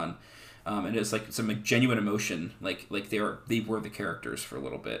well done. And it's like some genuine emotion, like they were the characters for a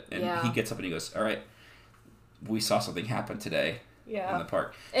little bit. And he gets up and he goes, "All right, we saw something happen today in the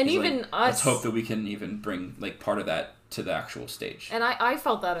park." And he's even like, us... let's hope that we can even bring like part of that to the actual stage. And I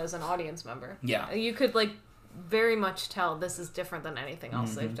felt that as an audience member. Yeah. You could like very much tell this is different than anything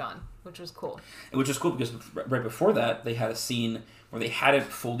else they've done, which was cool. Which was cool because right before that, they had a scene where they hadn't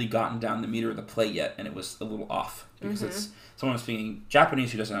fully gotten down the meter of the play yet, and it was a little off. Because it's someone speaking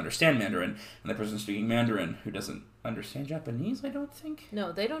Japanese who doesn't understand Mandarin, and the person speaking Mandarin who doesn't understand Japanese, I don't think.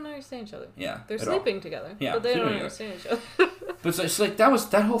 No, they don't understand each other. Yeah. They're sleeping together, yeah, but they don't understand each other. But so it's like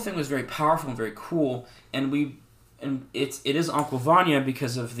that whole thing was very powerful and very cool, and it is Uncle Vanya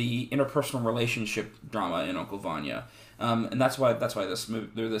because of the interpersonal relationship drama in Uncle Vanya, and that's why this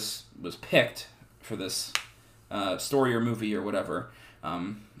was picked for this story or movie or whatever.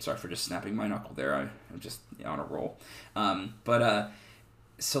 Sorry for just snapping my knuckle there. I'm just on a roll.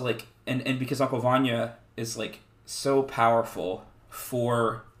 So like and because Uncle Vanya is like so powerful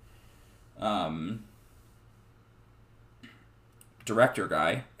for director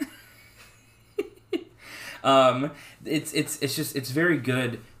guy. It's very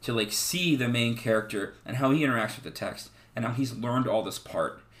good to like see the main character and how he interacts with the text and how he's learned all this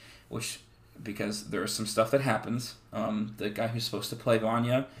part, which because there's some stuff that happens. The guy who's supposed to play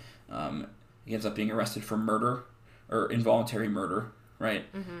Vanya, he ends up being arrested for murder or involuntary murder, right?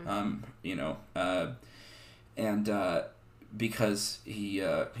 Because he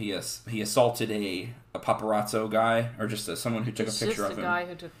assaulted a paparazzo guy or just someone who took a picture of him. Just a guy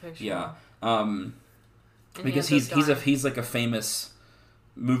who took a picture. Yeah. Because he's like a famous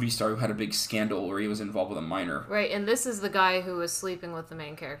movie star who had a big scandal where he was involved with a minor. Right, and this is the guy who was sleeping with the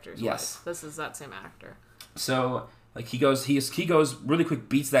main character's yes. wife. This is that same actor. So like he goes really quick,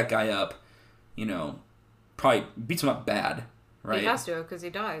 beats that guy up, probably beats him up bad, right? He has to because he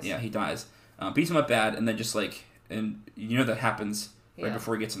dies. Yeah, he dies. Beats him up bad, and then just like that happens right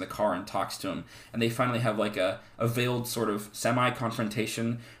before he gets in the car and talks to him, and they finally have like a veiled sort of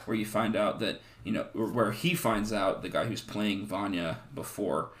semi-confrontation where you find out that where he finds out, the guy who's playing Vanya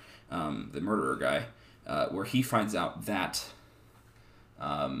before, the murderer guy, where he finds out that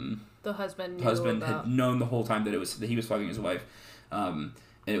the husband had known the whole time that he was fucking his wife, and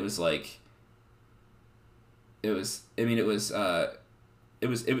it was like it was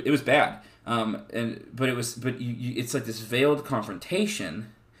bad, it's like this veiled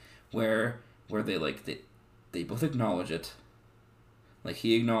confrontation where they both acknowledge it. Like,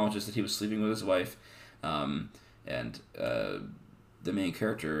 he acknowledges that he was sleeping with his wife, and the main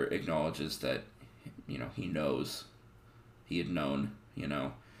character acknowledges that, he knows. He had known,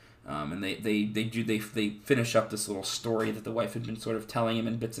 and they finish up this little story that the wife had been sort of telling him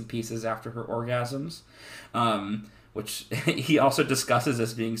in bits and pieces after her orgasms, which he also discusses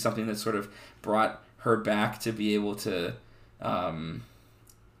as being something that sort of brought her back to be able to,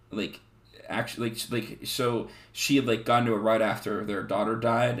 so she had gone to it right after their daughter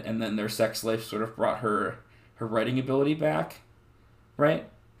died, and then their sex life sort of brought her writing ability back, right?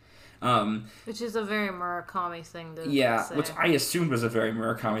 Which is a very Murakami thing to say. Which I assumed was a very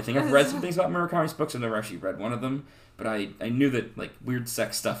Murakami thing. I've read some things about Murakami's books. I've never actually read one of them, but I knew that weird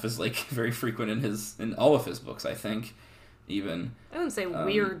sex stuff is very frequent in all of his books, I think. Even I wouldn't say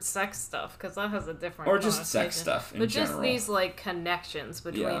weird sex stuff because that has a different or just sex stuff in general. But just these connections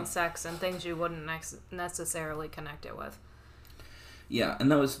between sex and things you wouldn't necessarily connect it with. Yeah,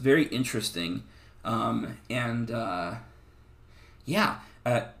 and that was very interesting, that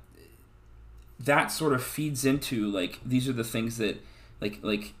sort of feeds into these are the things that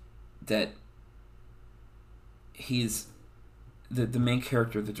that he's the main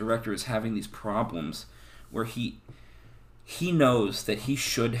character, the director, is having these problems where he knows that he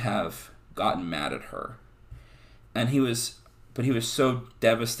should have gotten mad at her, and he was so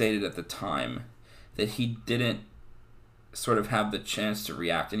devastated at the time that he didn't sort of have the chance to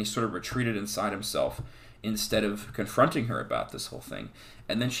react, and he sort of retreated inside himself instead of confronting her about this whole thing.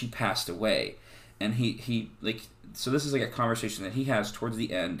 And then she passed away, and he so this is a conversation that he has towards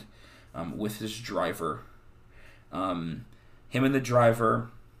the end with his driver. Him and the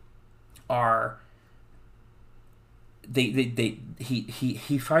driver are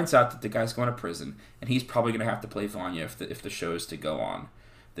he finds out that the guy's going to prison, and he's probably going to have to play Vanya if the show is to go on.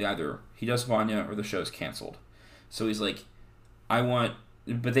 He does Vanya or the show's canceled. So he's like,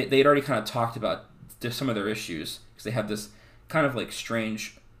 but they had already kind of talked about some of their issues because they have this kind of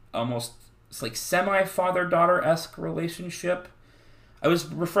strange, almost semi-father-daughter-esque relationship. I was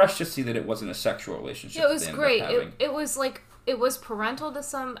refreshed to see that it wasn't a sexual relationship. Yeah, it was great. It was parental to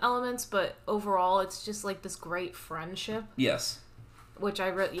some elements, but overall, it's just this great friendship. Yes. Which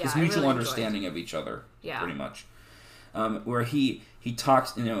this mutual really understanding of each other. Yeah. Pretty much. Where he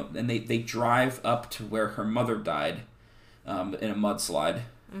talks, and they drive up to where her mother died, in a mudslide.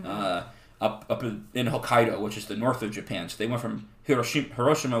 Mm-hmm. up in Hokkaido, which is the north of Japan. So they went from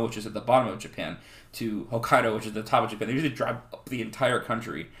Hiroshima, which is at the bottom of Japan, to Hokkaido, which is the top of Japan. They usually drive up the entire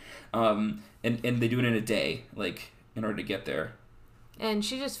country, and they do it in a day, like, in order to get there. And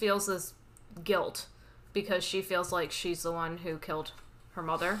she just feels this guilt because she feels like she's the one who killed her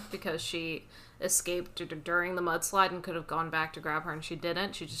mother because she escaped during the mudslide and could have gone back to grab her, and she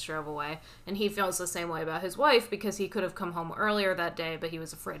didn't. She just drove away. And he feels the same way about his wife because he could have come home earlier that day, but he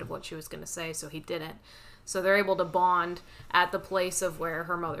was afraid of what she was going to say, so he didn't. So they're able to bond at the place of where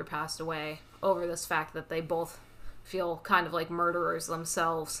her mother passed away over this fact that they both feel kind of like murderers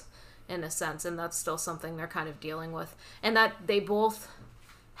themselves in a sense, and that's still something they're kind of dealing with. And that they both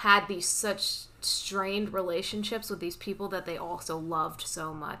had these such strained relationships with these people that they also loved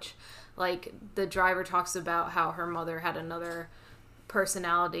so much. Like, the driver talks about how her mother had another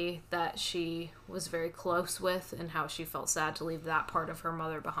personality that she was very close with and how she felt sad to leave that part of her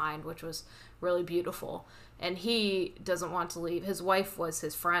mother behind, which was really beautiful. And he doesn't want to leave. His wife was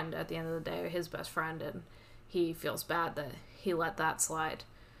his friend at the end of the day, his best friend, and he feels bad that he let that slide.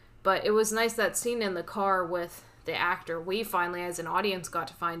 But it was nice, that scene in the car with the actor. We finally, as an audience, got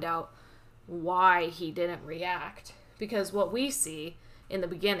to find out why he didn't react. Because what we see in the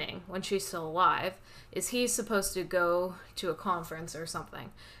beginning, when she's still alive, is he's supposed to go to a conference or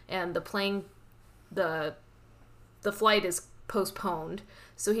something, and the flight is postponed,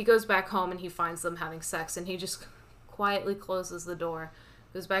 so he goes back home and he finds them having sex, and he just quietly closes the door,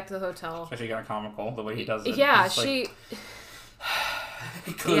 goes back to the hotel. It's actually kind of comical the way he does it. Yeah, he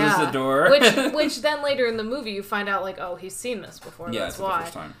closes the door. which then later in the movie you find out, like, oh, he's seen this before. Yeah, that's it's why. the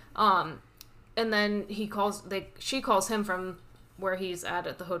first time. And then she calls him from where he's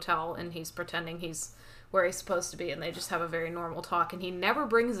at the hotel, and he's pretending he's where he's supposed to be, and they just have a very normal talk, and he never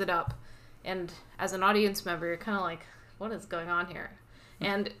brings it up. And as an audience member, you're kind of like, what is going on here?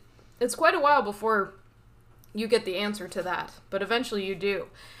 And it's quite a while before you get the answer to that, but eventually you do.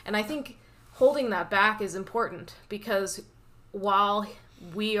 And I think holding that back is important, because while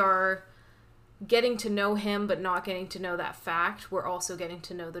we are getting to know him but not getting to know that fact, we're also getting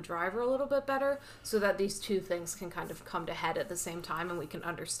to know the driver a little bit better, so that these two things can kind of come to head at the same time, and we can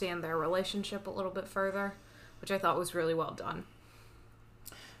understand their relationship a little bit further, which I thought was really well done.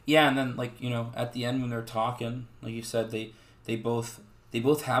 Yeah, and then, like, you know, at the end when they're talking, like you said, they both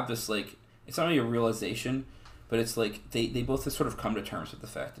have this, like, it's not really a realization, but it's like they both sort of come to terms with the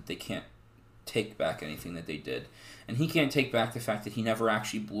fact that they can't take back anything that they did. And he can't take back the fact that he never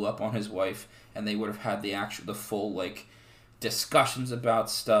actually blew up on his wife, and they would have had the full, like, discussions about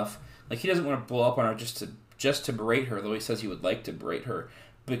stuff. Like, he doesn't want to blow up on her just to berate her, though he says he would like to berate her,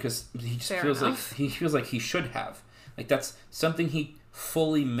 because he just feels like he should have. Like, that's something he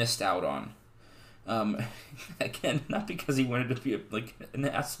fully missed out on. Again, not because he wanted to be an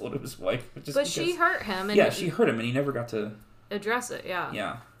asshole to his wife, but just because she hurt him. And she hurt him, and he never got to address it. Yeah.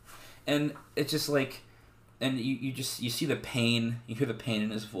 Yeah, and it's just like, and you see the pain. You hear the pain in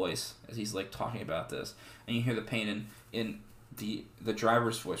his voice as he's, like, talking about this, and you hear the pain in the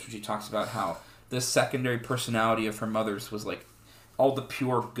driver's voice, which he talks about how this secondary personality of her mother's was, like, all the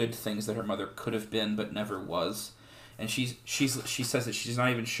pure good things that her mother could have been but never was. And she says that she's not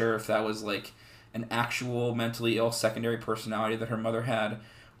even sure if that was, like, an actual mentally ill secondary personality that her mother had,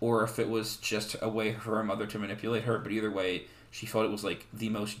 or if it was just a way for her mother to manipulate her. But either way, she felt it was, like, the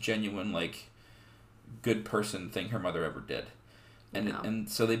most genuine, like, good person thing her mother ever did. And and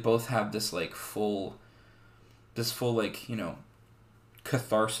so they both have this, like, full like, you know,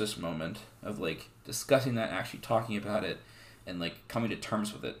 catharsis moment of, like, discussing that, actually talking about it, and, like, coming to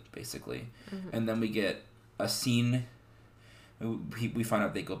terms with it, basically. Mm-hmm. And then we get a scene. We find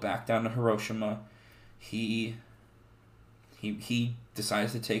out they go back down to Hiroshima. He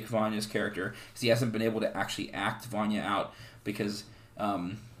decides to take Vanya's character because he hasn't been able to actually act Vanya out because what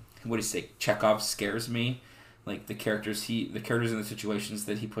do you say? Chekhov scares me. Like, the characters in the situations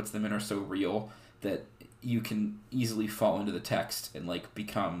that he puts them in are so real that you can easily fall into the text and, like,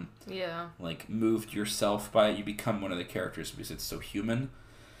 become like, moved yourself by it. You become one of the characters because it's so human.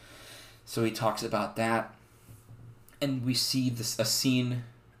 So he talks about that. And we see a scene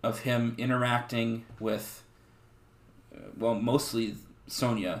of him interacting with, mostly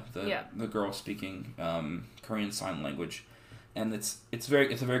Sonia, the girl speaking Korean Sign Language, and it's a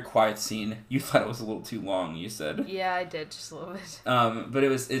very quiet scene. You thought it was a little too long, you said. Yeah, I did, just a little bit. But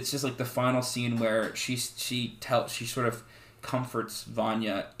it's just like the final scene where she sort of comforts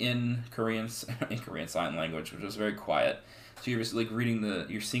Vanya in Korean Sign Language, which was very quiet. So you're just, like,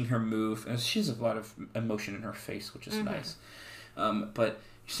 you're seeing her move, and she has a lot of emotion in her face, which is nice. But you're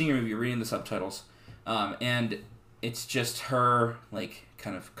seeing her move, you're reading the subtitles, and it's just her like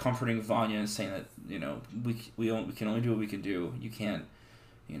kind of comforting Vanya and saying that we can only do what we can do. You can't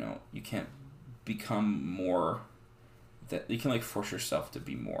become more. That you can like force yourself to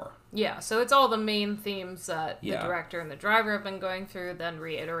be more. Yeah, so it's all the main themes that the director and the driver have been going through, then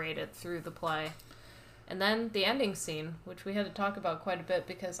reiterated through the play. And then the ending scene, which we had to talk about quite a bit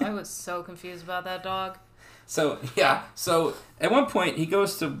because I was so confused about that dog. So at one point he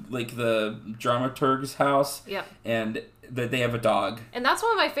goes to like the dramaturg's house. Yep. And that they have a dog. And that's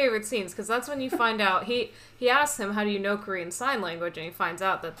one of my favorite scenes because that's when you find out he asks him, how do you know Korean Sign Language? And he finds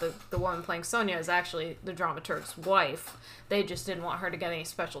out that the woman playing Sonia is actually the dramaturg's wife. They just didn't want her to get any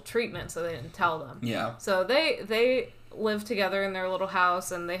special treatment, so they didn't tell them. Yeah. So they live together in their little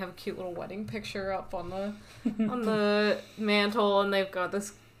house, and they have a cute little wedding picture up on the mantle, and they've got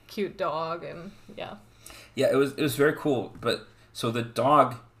this cute dog, and yeah. Yeah, it was very cool. But so the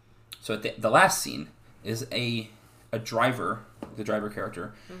dog, so at the last scene is a driver, the driver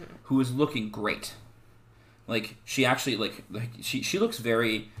character, who is looking great. Like she actually like she looks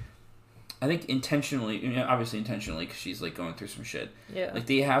very, I think intentionally, obviously intentionally, because she's like going through some shit. Yeah. Like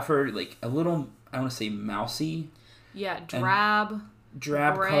they have her like a little, I want to say mousy. Yeah, drab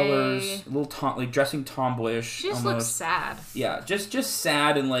gray. Colors, a little like dressing tomboyish. She just almost. Looks sad. Yeah, just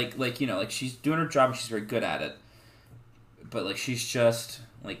sad and like like she's doing her job and she's very good at it. But like she's just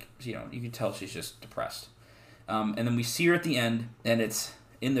like you can tell she's just depressed. And then we see her at the end, and it's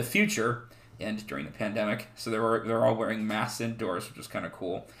in the future and during the pandemic, so they're all wearing masks indoors, which is kind of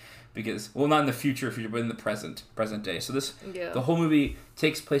cool. Because not in the future, but in the present day. So the whole movie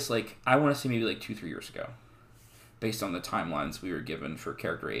takes place like I want to say maybe like 2-3 years ago, based on the timelines we were given for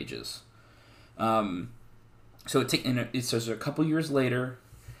character ages. So it says a couple years later,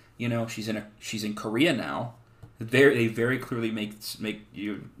 she's in Korea now. They very clearly make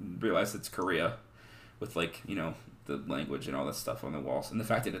you realize it's Korea, with like the language and all that stuff on the walls, and the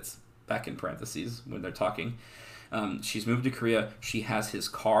fact that it's back in parentheses when they're talking. She's moved to Korea. She has his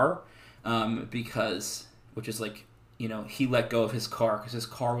car, which is like he let go of his car because his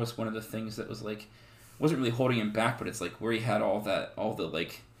car was one of the things that was like wasn't really holding him back, but it's like where he had all the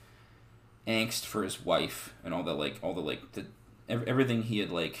like angst for his wife and everything he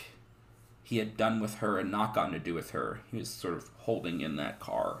had done with her and not gotten to do with her. He was sort of holding in that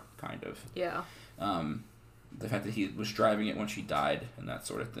car, kind of. Yeah. The fact that he was driving it when she died and that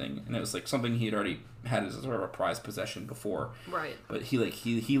sort of thing, and it was like something he had already had as sort of a prized possession before. Right. But he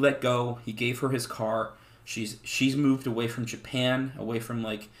let go. He gave her his car. She's moved away from Japan, away from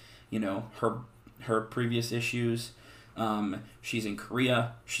like her previous issues. She's in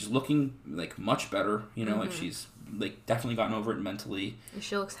Korea. She's looking like much better. Like she's like definitely gotten over it mentally. And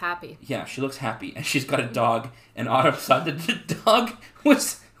she looks happy. Yeah, she looks happy, and she's got a dog. And Autumn thought that the dog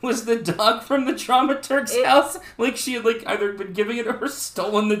was the dog from the dramaturg's house. Like she had like either been giving it or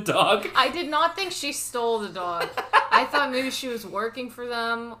stolen the dog. I did not think she stole the dog. I thought maybe she was working for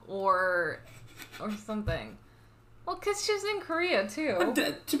them or something. Well, because she's in Korea too.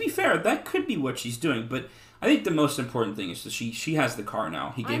 To be fair, that could be what she's doing, but I think the most important thing is that she has the car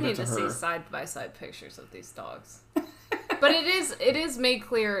now. He gave it to her. I need to see side-by-side pictures of these dogs. But it is made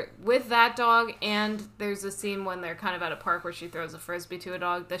clear with that dog, and there's a scene when they're kind of at a park where she throws a frisbee to a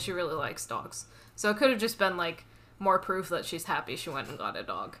dog, that she really likes dogs. So it could have just been like more proof that she's happy she went and got a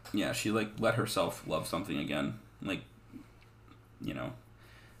dog. Yeah, she like let herself love something again. Like,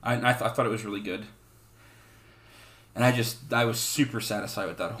 I thought it was really good. And I was super satisfied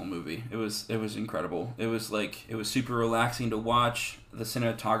with that whole movie. It was incredible. It was super relaxing to watch. The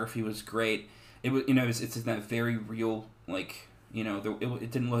cinematography was great. It was it's in that very real like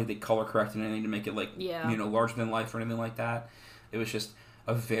it didn't look like they color corrected anything to make it like larger than life or anything like that. It was just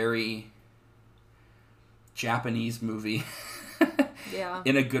a very Japanese movie. Yeah.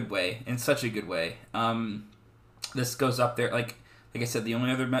 In a good way, in such a good way. This goes up there like I said. The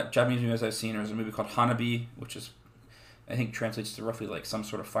only other Japanese movies I've seen is a movie called Hanabi, which is I think translates to roughly like some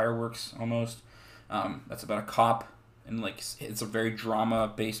sort of fireworks almost. That's about a cop, and like it's a very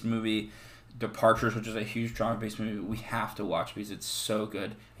drama based movie. Departures, which is a huge drama-based movie, we have to watch because it's so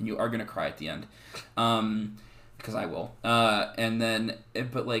good, and you are gonna cry at the end, because I will. And then,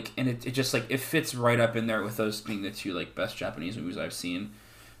 it just like it fits right up in there with those being the two like best Japanese movies I've seen,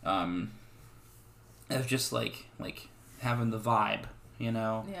 of just like having the vibe,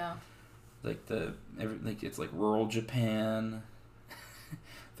 Yeah. Like it's like rural Japan.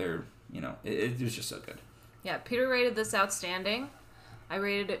 They're it was just so good. Yeah, Peter rated this outstanding. I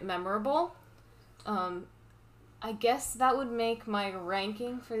rated it memorable. I guess that would make my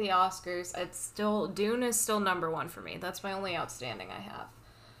ranking for the Oscars. Dune is still number one for me. That's my only outstanding I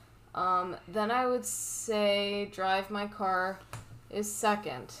Then I would say Drive My Car is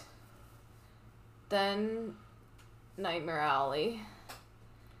second. Then Nightmare Alley.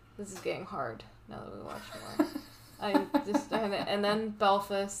 This is getting hard now that we watch more. And then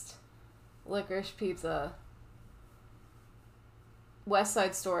Belfast, Licorice Pizza, West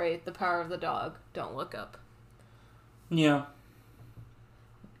Side Story, The Power of the Dog, Don't Look Up. Yeah.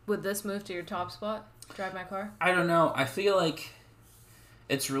 Would this move to your top spot? Drive My Car? I don't know. I feel like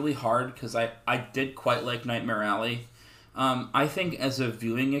it's really hard because I did quite like Nightmare Alley. I think as a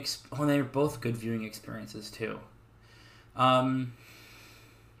viewing they're both good viewing experiences too. For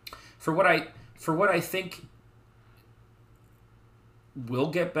what I think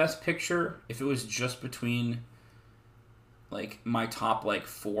will get Best Picture, if it was just between like my top like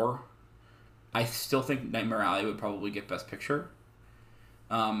 4, I still think Nightmare Alley would probably get Best Picture.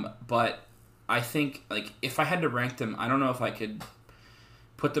 But I think, like, if I had to rank them, I don't know if I could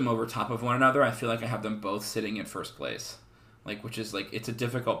put them over top of one another. I feel like I have them both sitting in first place. Like, which is, like, it's a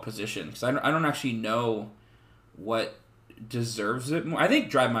difficult position. Because I don't actually know what deserves it more. I think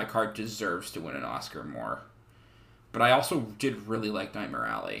Drive My Car deserves to win an Oscar more. But I also did really like Nightmare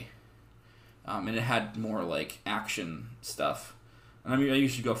Alley. And it had more, like, action stuff. And I mean, I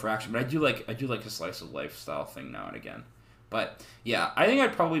usually go for action, but I do like a slice of life style thing now and again. But yeah, I think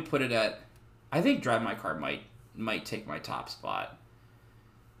I'd probably put it at. I think Drive My Car might take my top spot.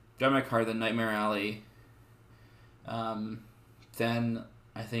 Drive My Car, then Nightmare Alley. Then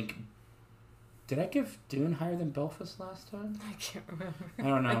I think. Did I give Dune higher than Belfast last time? I can't remember. I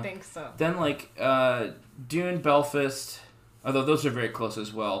don't know. I think so. Then like Dune, Belfast, although those are very close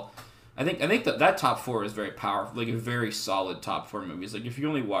as well. I think that top 4 is very powerful, like a very solid top 4 movies. Like if you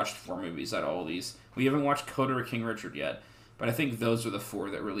only watched 4 movies out of all these, we haven't watched Coda or King Richard yet, but I think those are the 4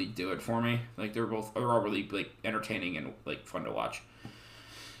 that really do it for me. Like they're all really like entertaining and like fun to watch.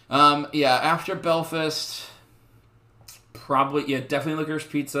 Yeah, after Belfast, definitely Licorice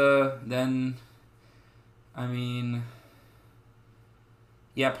Pizza. Then, I mean,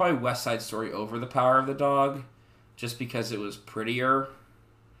 yeah, probably West Side Story over The Power of the Dog, just because it was prettier.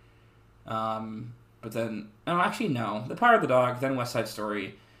 But then, actually no, The Power of the Dog, then West Side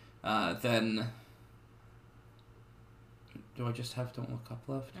Story, then, do I just have Don't Look Up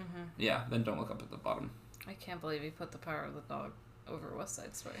left? Mm-hmm. Yeah, then Don't Look Up at the bottom. I can't believe you put The Power of the Dog over West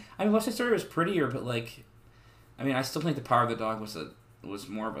Side Story. I mean, West Side Story was prettier, but like, I mean, I still think The Power of the Dog was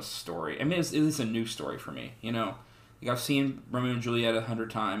more of a story. I mean, it was a new story for me, you know? Like, I've seen Romeo and Juliet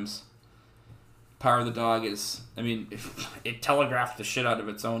 100 times. Power of the Dog is, I mean, it telegraphed the shit out of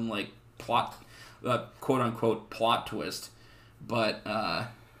its own, like, plot, quote-unquote plot twist. But, yeah,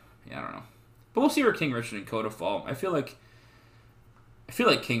 I don't know. But we'll see where King Richard and Coda fall. I feel like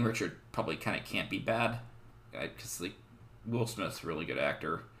King Richard probably kind of can't be bad. Because, like, Will Smith's a really good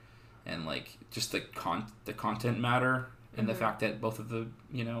actor. And, like, just the content matter. And the fact that both of the,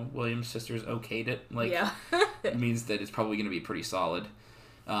 Williams sisters okayed it. Like, yeah. it means that it's probably going to be pretty solid.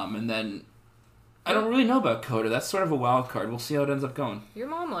 And then, I don't really know about Coda. That's sort of a wild card. We'll see how it ends up going. Your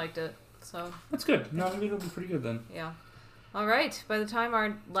mom liked it, so. That's good. No, maybe it'll be pretty good then. Yeah. All right. By the time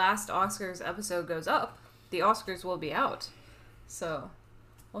our last Oscars episode goes up, the Oscars will be out. So,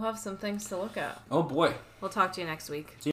 we'll have some things to look at. Oh, boy. We'll talk to you next week. See